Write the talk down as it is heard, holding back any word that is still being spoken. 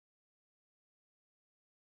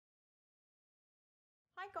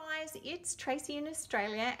Hi guys, it's Tracy in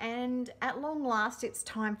Australia, and at long last it's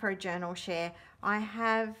time for a journal share. I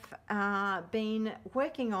have been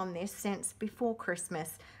working on this since before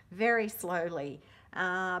Christmas, very slowly,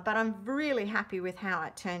 but I'm really happy with how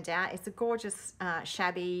it turned out. It's a gorgeous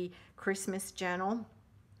Shabby Christmas journal.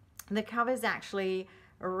 The cover's actually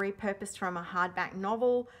repurposed from a hardback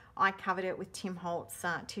novel. I covered it with Tim Holtz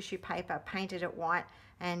tissue paper, painted it white,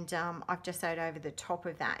 and I've just sewed over the top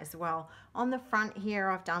of that as well. On the front here,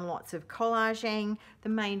 I've done lots of collaging. The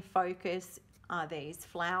main focus are these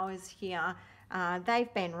flowers here.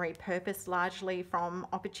 They've been repurposed largely from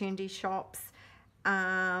opportunity shops.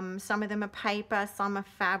 Some of them are paper, some are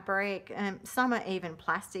fabric, some are even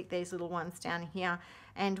plastic, these little ones down here.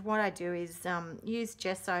 And what I do is use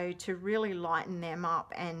gesso to really lighten them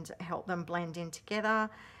up and help them blend in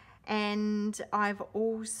together. And I've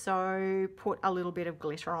also put a little bit of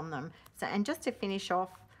glitter on them. So, and just to finish off,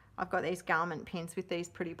 I've got these garment pins with these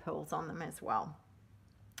pretty pearls on them as well.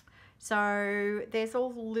 So there's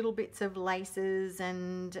all little bits of laces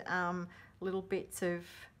and little bits of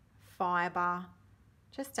fibre,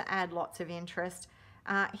 just to add lots of interest.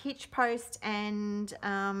 Hitch post and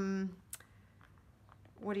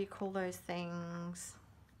what do you call those things?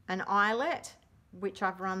 An eyelet, which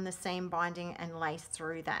I've run the seam binding and lace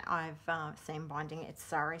through that. I've seam binding, it's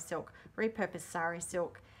sari silk, repurposed sari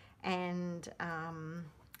silk, and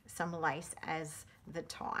some lace as the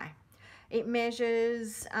tie. It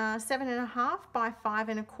measures 7.5 by 5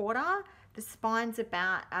 1/4. The spine's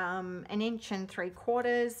about 1 3/4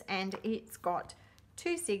 inches, and it's got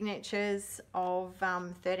 2 signatures of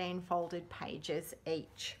 13 folded pages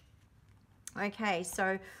each. Okay,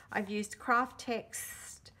 so I've used craft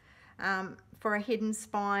text for a hidden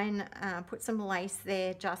spine, put some lace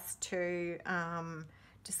there just to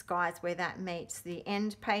disguise where that meets the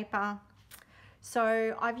end paper.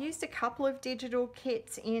 So I've used a couple of digital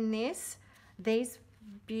kits in this. These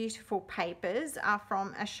beautiful papers are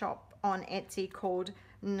from a shop on Etsy called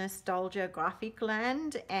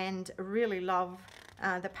NostalgieGrafikland, and really love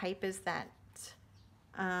the papers that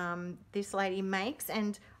this lady makes.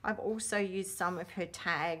 And I've also used some of her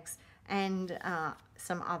tags and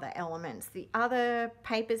some other elements. The other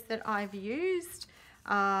papers that I've used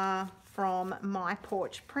are from My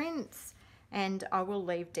Porch prints, and I will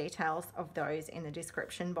leave details of those in the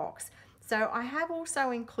description box. So I have also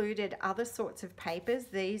included other sorts of papers.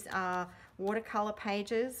 These are watercolor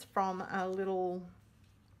pages from a little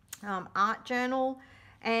art journal,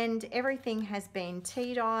 and everything has been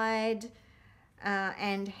tea-dyed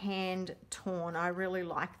and hand torn. I really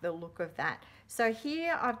like the look of that. So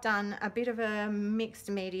here I've done a bit of a mixed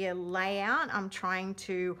media layout. I'm trying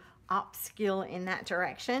to upskill in that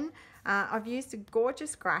direction. I've used a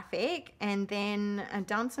gorgeous graphic, and then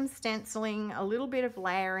done some stenciling, a little bit of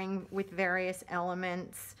layering with various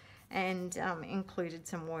elements, and included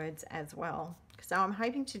some words as well. So I'm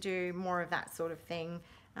hoping to do more of that sort of thing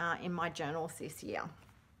in my journals this year.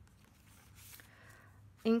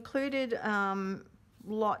 Included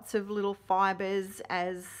lots of little fibers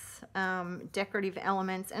as decorative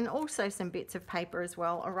elements, and also some bits of paper as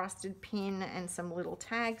well, a rusted pin and some little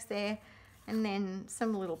tags there, and then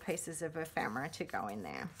some little pieces of ephemera to go in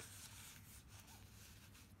there.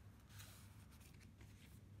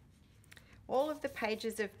 All of the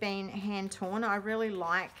pages have been hand torn. I really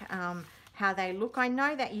like how they look. I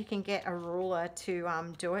know that you can get a ruler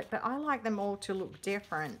to do it, but I like them all to look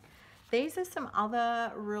different. These are some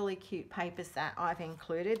other really cute papers that I've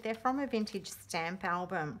included. They're from a vintage stamp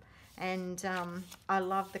album, and I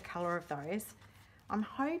love the color of those. I'm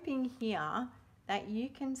hoping here that you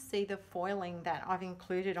can see the foiling that I've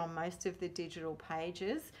included on most of the digital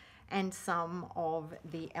pages and some of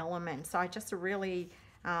the elements. I just really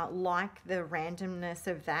like the randomness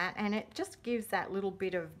of that, and it just gives that little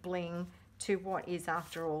bit of bling to what is,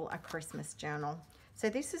 after all, a Christmas journal. So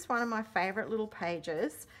this is one of my favorite little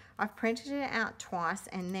pages. I've printed it out twice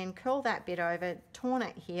and then curled that bit over, torn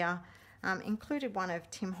it here, included one of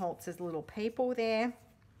Tim Holtz's little people there.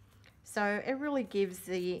 So it really gives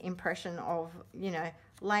the impression of, you know,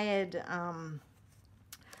 layered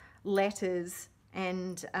letters,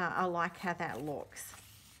 and I like how that looks.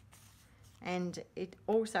 And it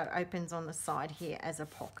also opens on the side here as a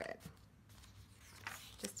pocket.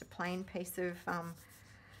 Just a plain piece of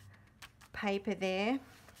paper there.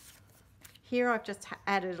 Here I've just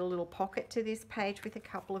added a little pocket to this page with a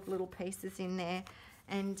couple of little pieces in there,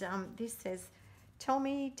 and this says, tell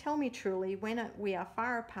me truly, when we are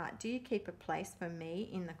far apart, do you keep a place for me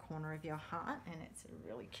in the corner of your heart? And it's a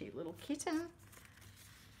really cute little kitten.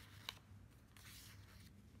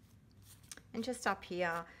 And just up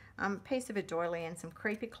here, piece of a doily and some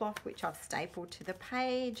creepy cloth, which I've stapled to the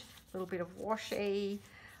page, a little bit of washi.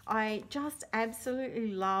 I just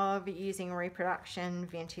absolutely love using reproduction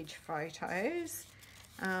vintage photos.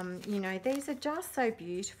 You know, these are just so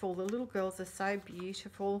beautiful. The little girls are so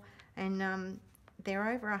beautiful, and they're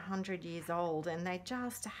over 100 years old, and they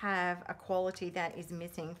just have a quality that is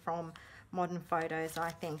missing from modern photos, I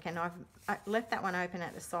think. And I left that one open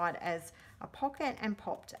at the side as a pocket and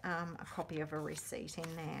popped a copy of a receipt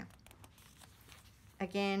in there.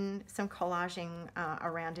 Again, some collaging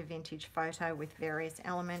around a vintage photo with various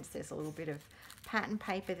elements. There's a little bit of pattern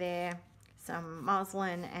paper there, some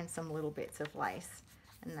muslin, and some little bits of lace.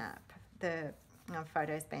 And the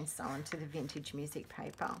photo's been sewn to the vintage music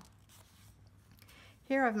paper.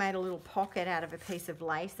 Here I've made a little pocket out of a piece of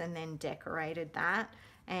lace and then decorated that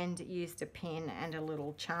and used a pin and a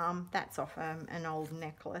little charm. That's off an old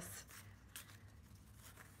necklace.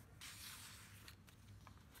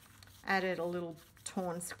 Added a little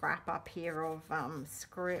torn scrap up here of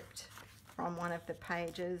script from one of the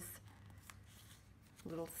pages. A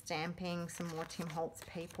little stamping, some more Tim Holtz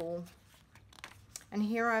people. And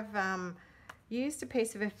here I've used a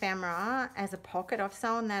piece of ephemera as a pocket. I've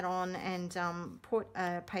sewn that on and put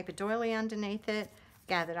a paper doily underneath it,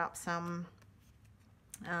 gathered up some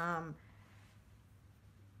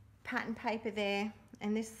pattern paper there,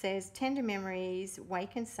 and this says, "Tender memories,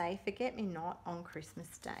 wake and say forget me not on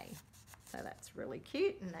Christmas Day." So that's really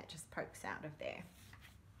cute, and that just pokes out of there.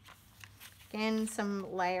 Again, some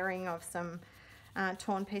layering of some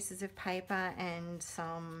torn pieces of paper and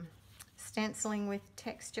some stenciling with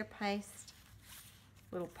texture paste.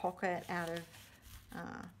 Little pocket out of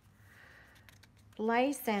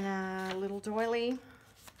lace and a little doily.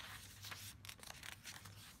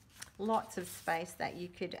 Lots of space that you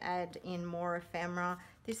could add in more ephemera.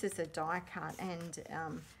 This is a die cut, and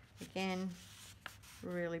again,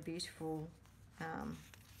 really beautiful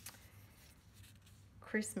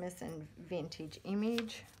Christmas and vintage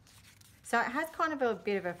image. So it has kind of a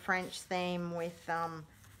bit of a French theme with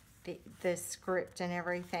the script and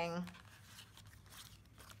everything.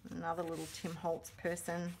 Another little Tim Holtz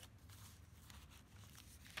person,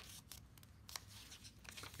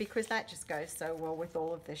 because that just goes so well with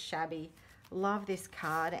all of the shabby. Love this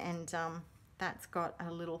card, and that's got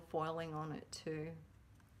a little foiling on it too.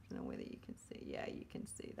 I don't know whether you can see. Yeah, you can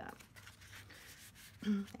see that.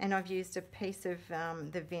 And I've used a piece of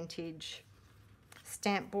the vintage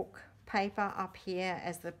stamp book paper up here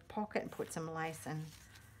as the pocket and put some lace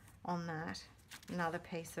on that. Another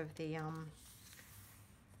piece of the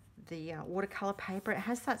watercolor paper. It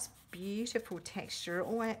has such beautiful texture.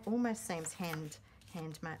 It almost seems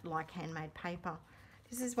like handmade paper.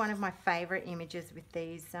 This is one of my favorite images with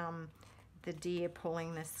these, the deer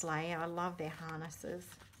pulling the sleigh. I love their harnesses.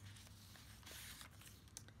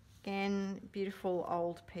 Again, beautiful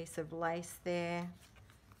old piece of lace there.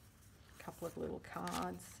 A couple of little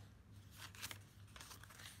cards.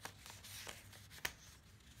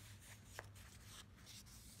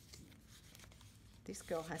 This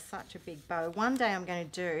girl has such a big bow. One day I'm going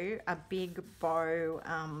to do a big bow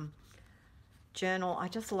journal. I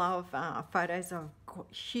just love photos of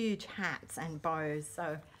huge hats and bows,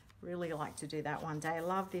 so really like to do that one day. I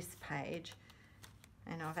love this page,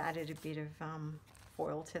 and I've added a bit of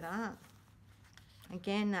foil to that.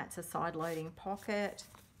 Again, that's a side loading pocket.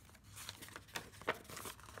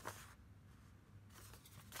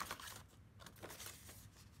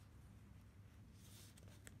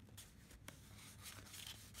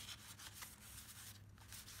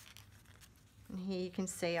 And here you can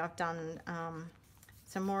see I've done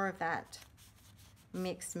some more of that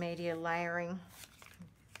mixed media layering.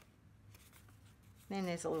 Then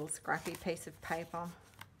there's a little scrappy piece of paper.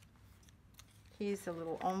 Here's a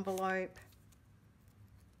little envelope.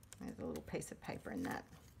 There's a little piece of paper in that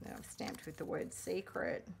I've stamped with the word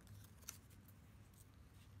secret.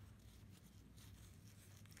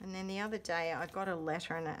 And then the other day I got a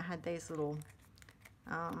letter, and it had these little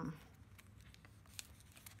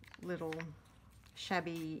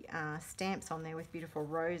shabby stamps on there with beautiful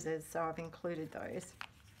roses, so I've included those.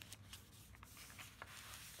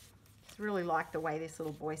 Just really like the way this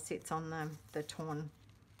little boy sits on the torn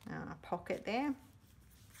pocket there.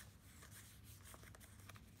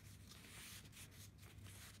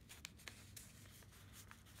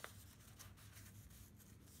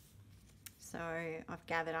 So I've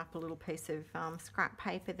gathered up a little piece of scrap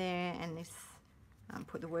paper there, and this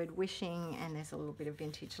put the word wishing, and there's a little bit of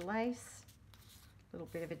vintage lace, a little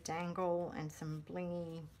bit of a dangle, and some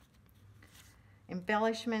blingy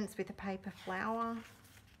embellishments with a paper flower.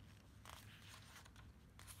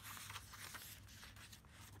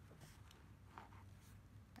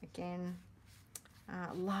 again,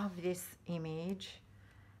 love this image,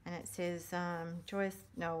 and it says Joyce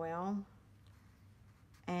Noel,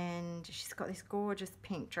 and she's got this gorgeous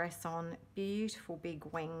pink dress on, beautiful big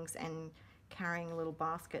wings, and carrying little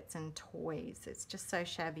baskets and toys. It's just so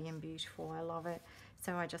shabby and beautiful. I love it.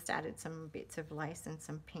 So I just added some bits of lace and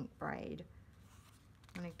some pink braid.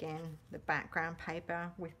 And again, the background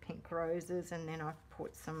paper with pink roses, and then I've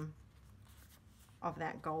put some of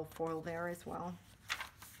that gold foil there as well.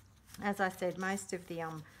 As I said, most of the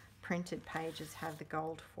printed pages have the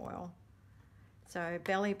gold foil. So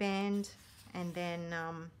belly band, and then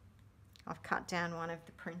I've cut down one of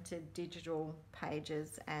the printed digital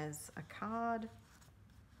pages as a card.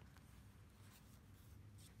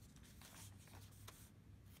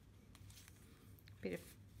 Bit of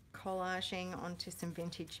collaging onto some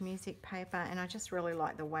vintage music paper, and I just really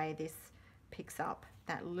like the way this picks up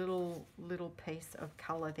that little piece of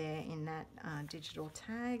color there in that digital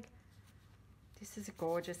tag. This is a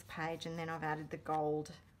gorgeous page, and then I've added the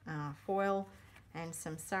gold foil and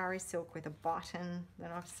some sari silk with a button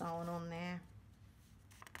that I've sewn on there.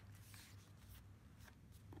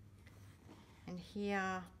 And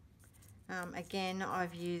here again,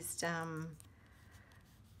 I've used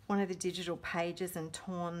one of the digital pages and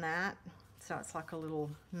torn that, so it's like a little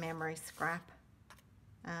memory scrap.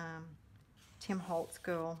 Tim Holtz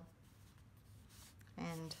Girl,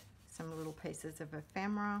 and some little pieces of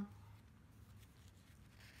ephemera.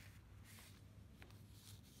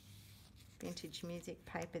 Vintage music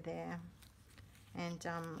paper there, and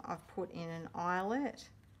I've put in an eyelet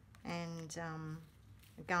and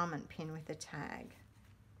a garment pin with a tag.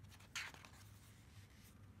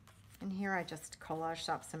 And here I just collaged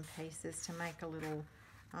up some pieces to make a little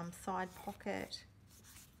side pocket.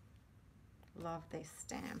 Love this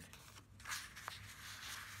stamp.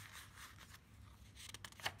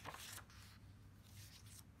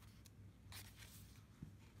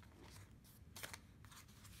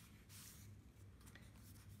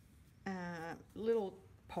 Little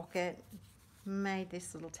pocket, made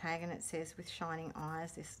this little tag, and it says with shining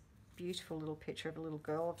eyes, this beautiful little picture of a little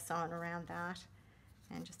girl. I've sewn around that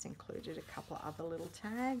and just included a couple of other little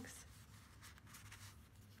tags.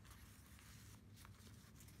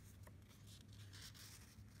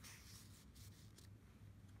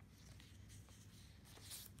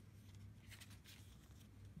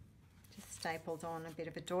 Just stapled on a bit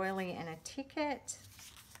of a doily and a ticket.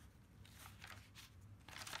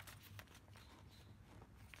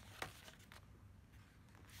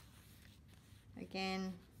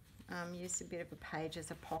 Again, used a bit of a page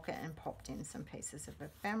as a pocket and popped in some pieces of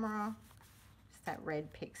ephemera. Just that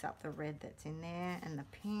red picks up the red that's in there, and the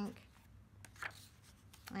pink.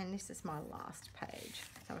 And this is my last page.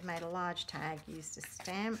 So I've made a large tag, used a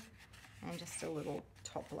stamp, and just a little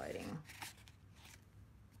top loading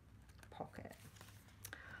pocket.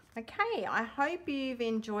 Okay, I hope you've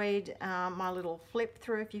enjoyed my little flip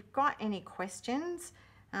through. If you've got any questions,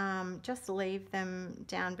 just leave them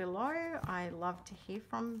down below. I love to hear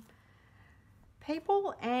from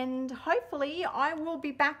people, and hopefully I will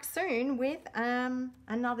be back soon with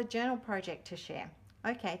another journal project to share.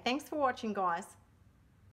 Okay, thanks for watching, guys.